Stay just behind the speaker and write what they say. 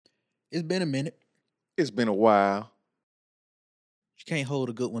It's been a minute. It's been a while. You can't hold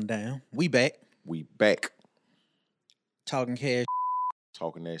a good one down. We back. We back Talking cash.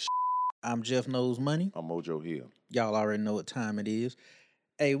 talking that shit. I'm Jeff Knows Money. I'm Mojo Hill. Y'all already know what time it is.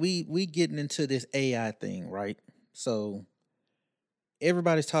 Hey, we getting into this AI thing, right? So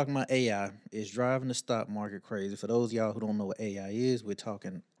everybody's talking about AI. It's driving the stock market crazy. For those of y'all who don't know what AI is, we're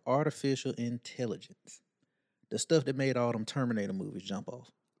talking artificial intelligence. The stuff that made all them Terminator movies jump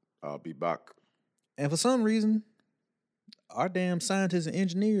off. I'll be back. And for some reason, our damn scientists and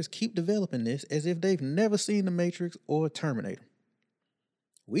engineers keep developing this as if they've never seen The Matrix or Terminator.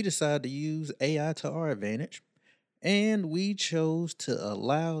 We decided to use AI to our advantage, and we chose to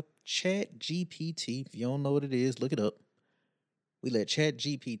allow ChatGPT. If you don't know what it is, look it up. We let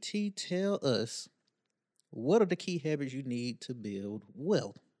ChatGPT tell us what are the key habits you need to build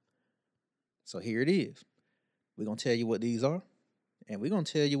wealth. So here it is. We're going to tell you what these are, and we're going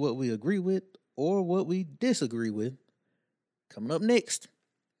to tell you what we agree with or what we disagree with. Coming up next,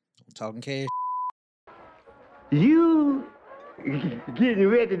 I'm talking cash. You getting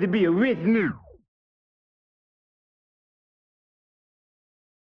ready to be a rich nigga.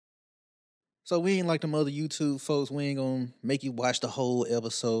 So we ain't like them other YouTube folks. We ain't gonna make you watch the whole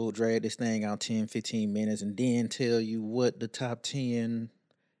episode, drag this thing out 10, 15 minutes, and then tell you what the top 10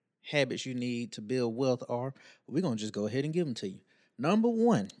 habits you need to build wealth are. We're gonna just go ahead and give them to you. Number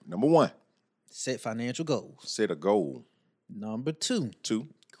one, Number one, set financial goals. set a goal. Number two, Two,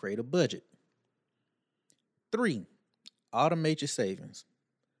 create a budget. 3, automate your savings.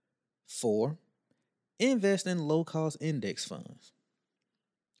 4, invest in low-cost index funds.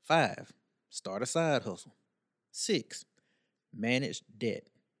 5, start a side hustle. 6, manage debt.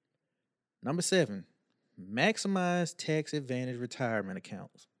 Number 7, maximize tax advantage retirement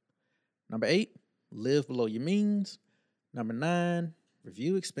accounts. Number 8, live below your means. Number 9,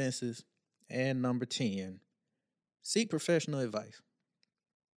 review expenses. And number 10, seek professional advice.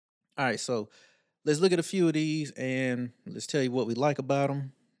 All right, so let's look at a few of these and let's tell you what we like about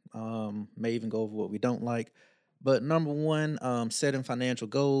them. May even go over what we don't like. But number one, setting financial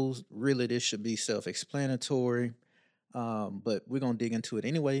goals. Really, this should be self-explanatory. But we're gonna dig into it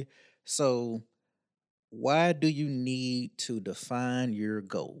anyway. So, why do you need to define your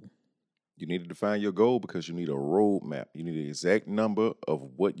goal? you need to define your goal because you need a roadmap. You need an exact number of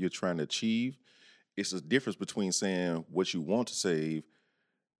what you're trying to achieve. It's a difference between saying what you want to save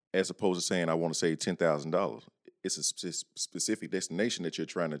as opposed to saying I want to save $10,000. It's a specific destination that you're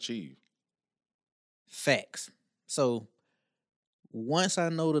trying to achieve. Facts. So, once I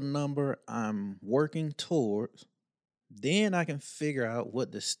know the number I'm working towards, then I can figure out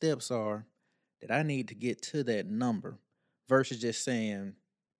what the steps are that I need to get to that number versus just saying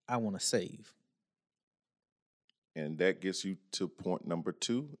I want to save. And that gets you to point number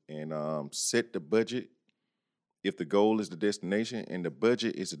two. And set the budget. If the goal is the destination and the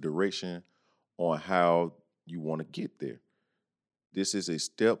budget is the direction on how you want to get there. This is a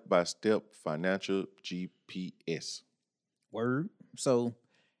step-by-step financial GPS. Word. So,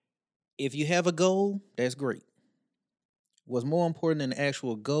 if you have a goal, that's great. What's more important than the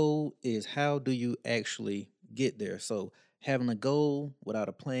actual goal is how do you actually get there? So, having a goal without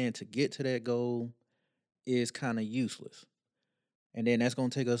a plan to get to that goal is kind of useless. And then that's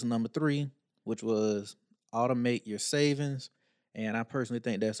going to take us to number 3, which was automate your savings. And I personally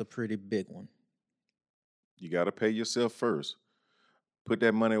think that's a pretty big one. You got to pay yourself first. Put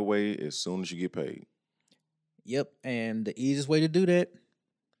that money away as soon as you get paid. Yep. And the easiest way to do that,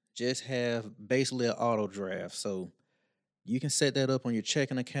 just have basically an auto draft. So you can set that up on your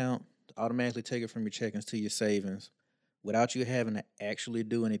checking account to automatically take it from your checkings to your savings without you having to actually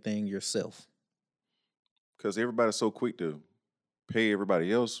do anything yourself. Because everybody's so quick to pay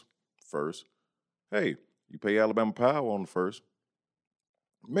everybody else first. Hey, you pay Alabama Power on the first.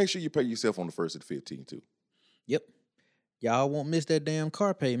 Make sure you pay yourself on the first at the 15th too. Yep. Y'all won't miss that damn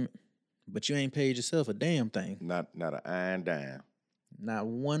car payment, but you ain't paid yourself a damn thing. Not an iron dime. Not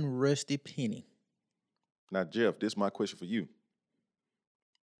one rusty penny. Now, Jeff, this is my question for you.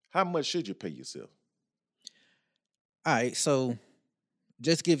 How much should you pay yourself? All right, so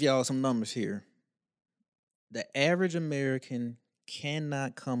just give y'all some numbers here. The average American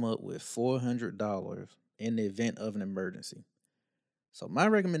cannot come up with $400 in the event of an emergency. So my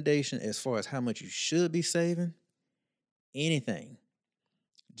recommendation as far as how much you should be saving, anything.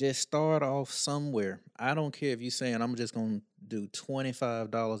 Just start off somewhere. I don't care if you're saying I'm just going to do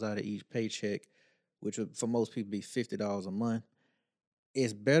 $25 out of each paycheck, which would for most people be $50 a month.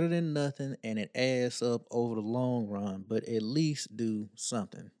 It's better than nothing and it adds up over the long run, but at least do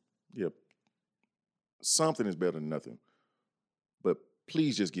something. Yep. Something is better than nothing. But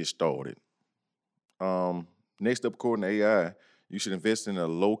please just get started. Next up, according to AI, you should invest in a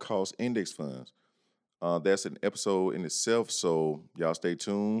low-cost index funds. That's an episode in itself, so y'all stay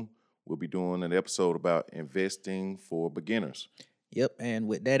tuned. We'll be doing an episode about investing for beginners. Yep, and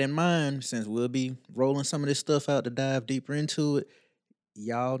with that in mind, since we'll be rolling some of this stuff out to dive deeper into it,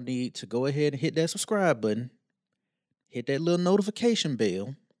 y'all need to go ahead and hit that subscribe button, hit that little notification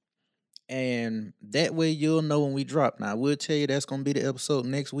bell, and that way you'll know when we drop. Now, I will tell you that's going to be the episode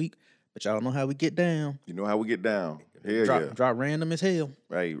next week, but y'all know how we get down. You know how we get down. Hell yeah. Drop random as hell.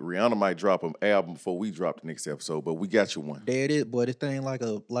 Right, Rihanna might drop an album before we drop the next episode, but we got you one. There it is, boy. This thing like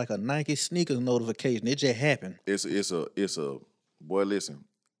a Nike sneakers notification. It just happened. It's a boy. Listen,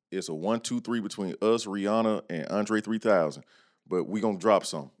 it's a 1, 2, 3 between us, Rihanna, and Andre 3000. But we gonna drop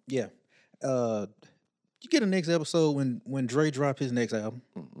some. Yeah. You get a next episode when Dre drop his next album.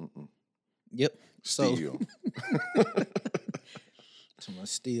 Yep. So Still.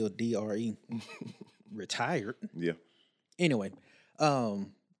 still DRE retired. Yeah. Anyway,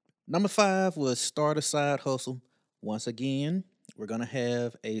 number 5 was start a side hustle. Once again, we're gonna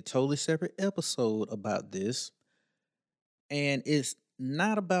have a totally separate episode about this, and it's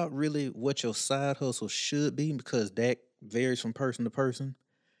not about really what your side hustle should be because that varies from person to person.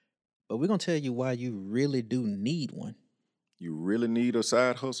 But we're gonna tell you why you really do need one. You really need a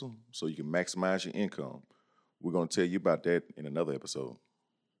side hustle so you can maximize your income. We're gonna tell you about that in another episode.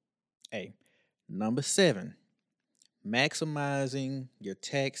 Hey, number 7, maximizing your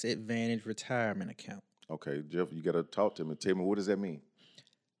tax advantage retirement account. Okay, Jeff, you gotta talk to me. Tell me, what does that mean?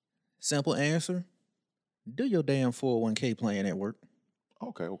 Simple answer: do your damn 401k plan at work.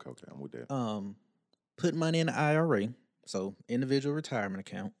 Okay, I'm with that. Put money in the IRA, so individual retirement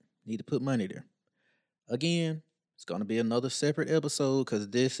account. Need to put money there. Again, it's going to be another separate episode because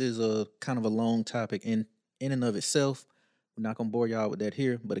this is a kind of a long topic in and of itself. We're not going to bore y'all with that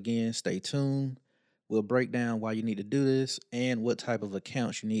here, but again, stay tuned. We'll break down why you need to do this and what type of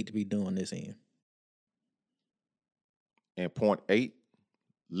accounts you need to be doing this in. And point 8,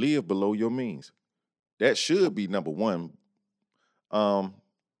 live below your means. That should be number 1.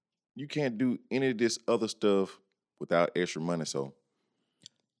 You can't do any of this other stuff without extra money, so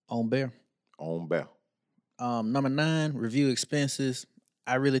On bear. on back. Number 9, review expenses.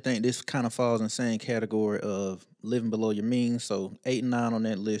 I really think this kind of falls in the same category of living below your means. So 8 and 9 on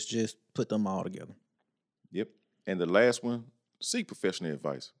that list, just put them all together. Yep. And the last one, seek professional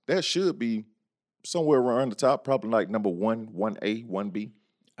advice. That should be somewhere around the top, probably like number 1, 1A, 1B.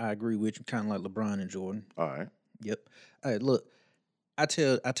 I agree with you, kind of like LeBron and Jordan. All right. Yep. All right, look, I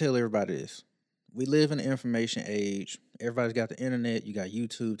tell everybody this. We live in the information age. Everybody's got the internet. You got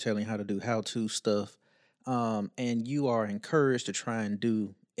YouTube telling you how to do how-to stuff. And you are encouraged to try and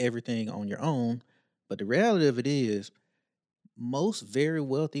do everything on your own. But the reality of it is, most very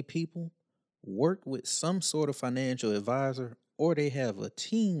wealthy people work with some sort of financial advisor or they have a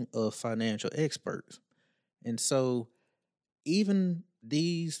team of financial experts. And so even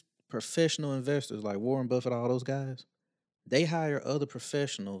these professional investors like Warren Buffett, all those guys, they hire other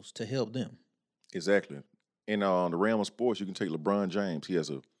professionals to help them. Exactly. In the realm of sports, you can take LeBron James. He has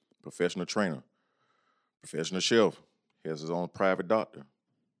a professional trainer, professional chef. He has his own private doctor.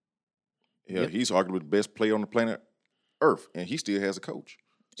 Yeah, Yep. He's arguably the best player on the planet Earth, and he still has a coach.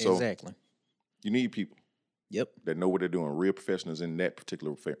 So Exactly. you need people Yep. that know what they're doing, real professionals in that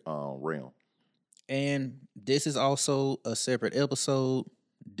particular realm. And this is also a separate episode.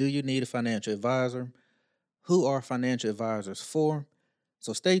 Do you need a financial advisor? Who are financial advisors for?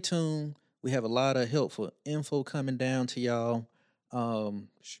 So stay tuned. We have a lot of helpful info coming down to y'all.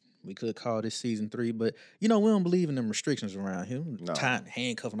 We could call this season 3, but we don't believe in them restrictions around here. No.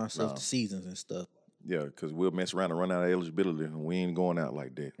 Handcuffing ourselves No. to seasons and stuff. Yeah, because we'll mess around and run out of eligibility, and we ain't going out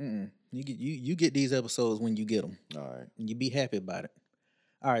like that. You get these episodes when you get them. All right. And you be happy about it.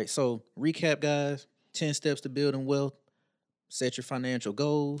 All right, so recap, guys. 10 steps to building wealth. Set your financial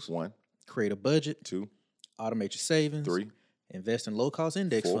goals. 1, Create a budget. 2, Automate your savings. 3, Invest in low-cost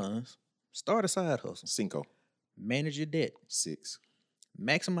index 4. funds. Start a side hustle. 5, Manage your debt. 6,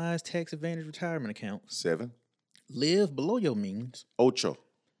 Maximize tax advantage retirement accounts. 7, Live below your means. 8.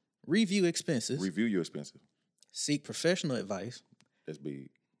 Review expenses. Review your expenses. Seek professional advice. That's big.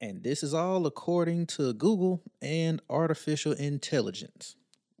 And this is all according to Google and artificial intelligence.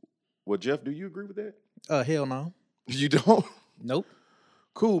 Well, Jeff, do you agree with that? Hell no. You don't? Nope.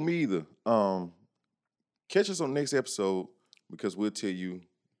 Cool, me either. Catch us on the next episode because we'll tell you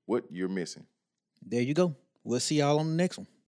what you're missing. There you go. We'll see y'all on the next one.